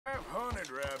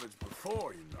hunted rabbits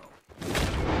before, you know.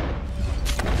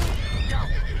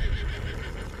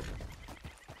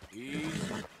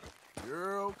 Easy.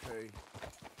 You're okay.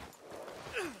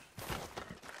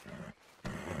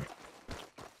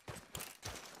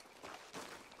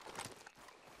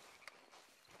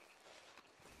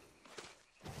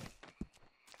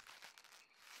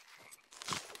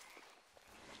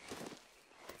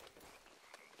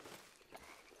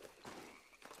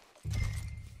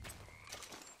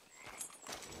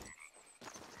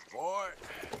 Boy.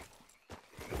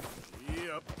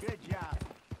 Yep. Good job.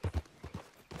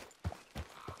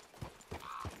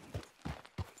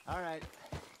 All right.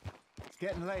 It's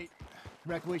getting late.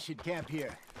 Reckon we should camp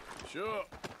here. Sure.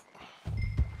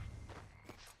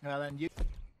 Well, then you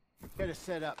get us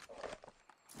set up.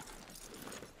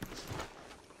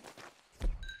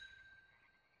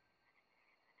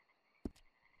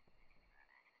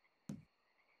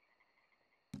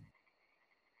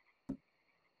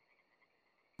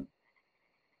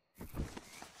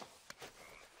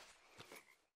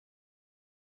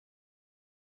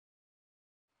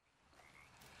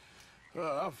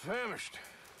 Well, I'm famished.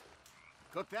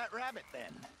 Cook that rabbit,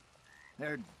 then.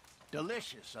 They're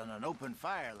delicious on an open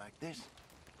fire like this.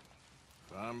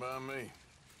 Fine by me.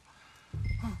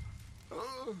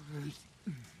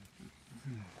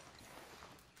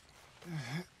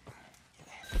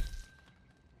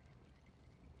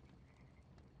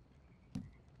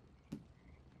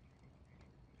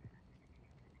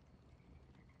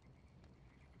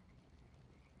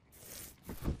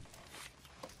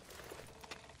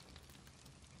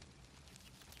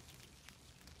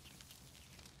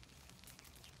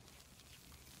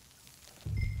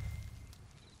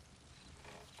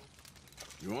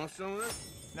 You want some of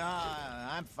this? Nah,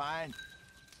 I'm fine.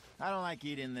 I don't like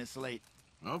eating this late.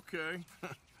 Okay.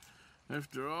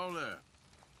 After all that.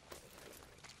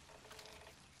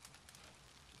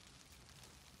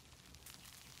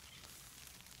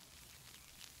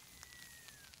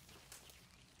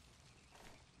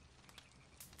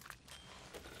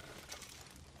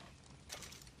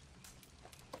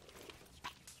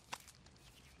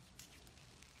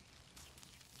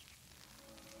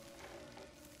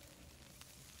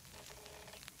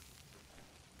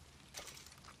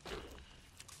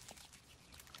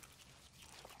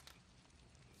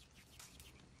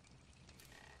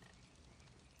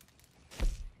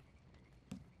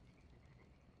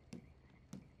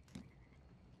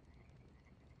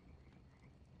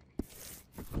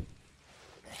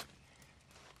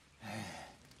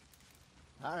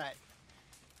 All right.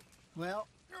 Well,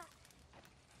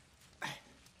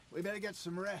 we better get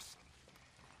some rest.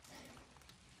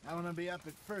 I want to be up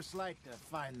at first light to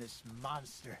find this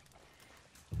monster.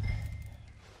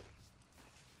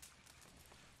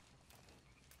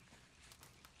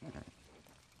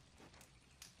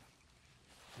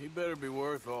 He better be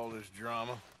worth all this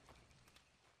drama.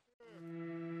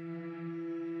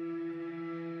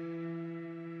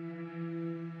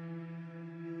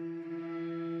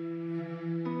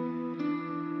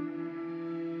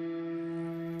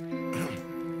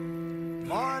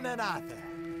 Morning, Arthur.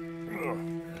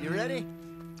 You ready?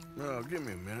 No, give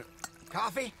me a minute.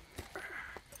 Coffee?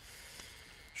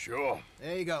 Sure.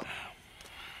 There you go.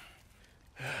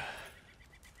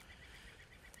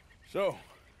 So,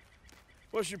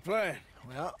 what's your plan?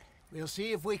 Well, we'll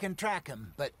see if we can track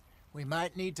him, but we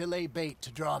might need to lay bait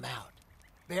to draw him out.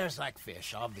 Bears like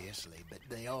fish, obviously, but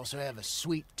they also have a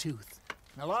sweet tooth.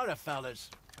 A lot of fellas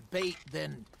bait,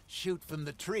 then shoot from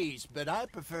the trees, but I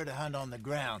prefer to hunt on the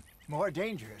ground. More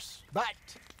dangerous, but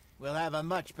we'll have a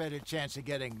much better chance of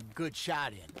getting a good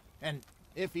shot in. And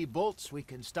if he bolts, we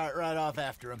can start right off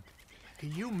after him.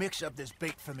 Can you mix up this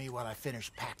bait for me while I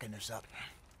finish packing this up?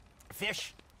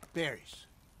 Fish, berries.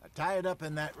 Tie it up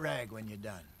in that rag when you're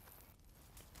done.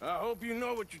 I hope you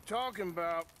know what you're talking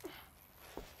about.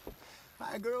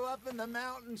 I grew up in the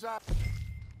mountains.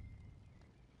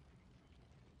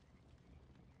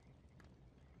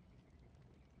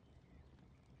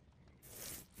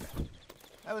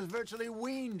 I was virtually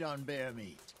weaned on bear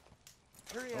meat.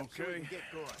 Hurry up so we can get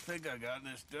going. I think I got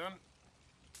this done.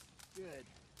 Good.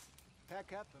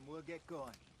 Pack up and we'll get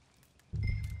going.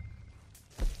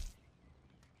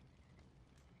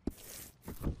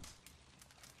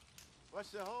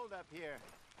 What's the hold up here?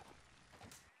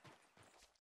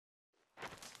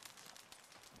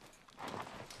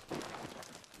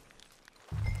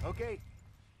 Okay,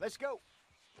 let's go.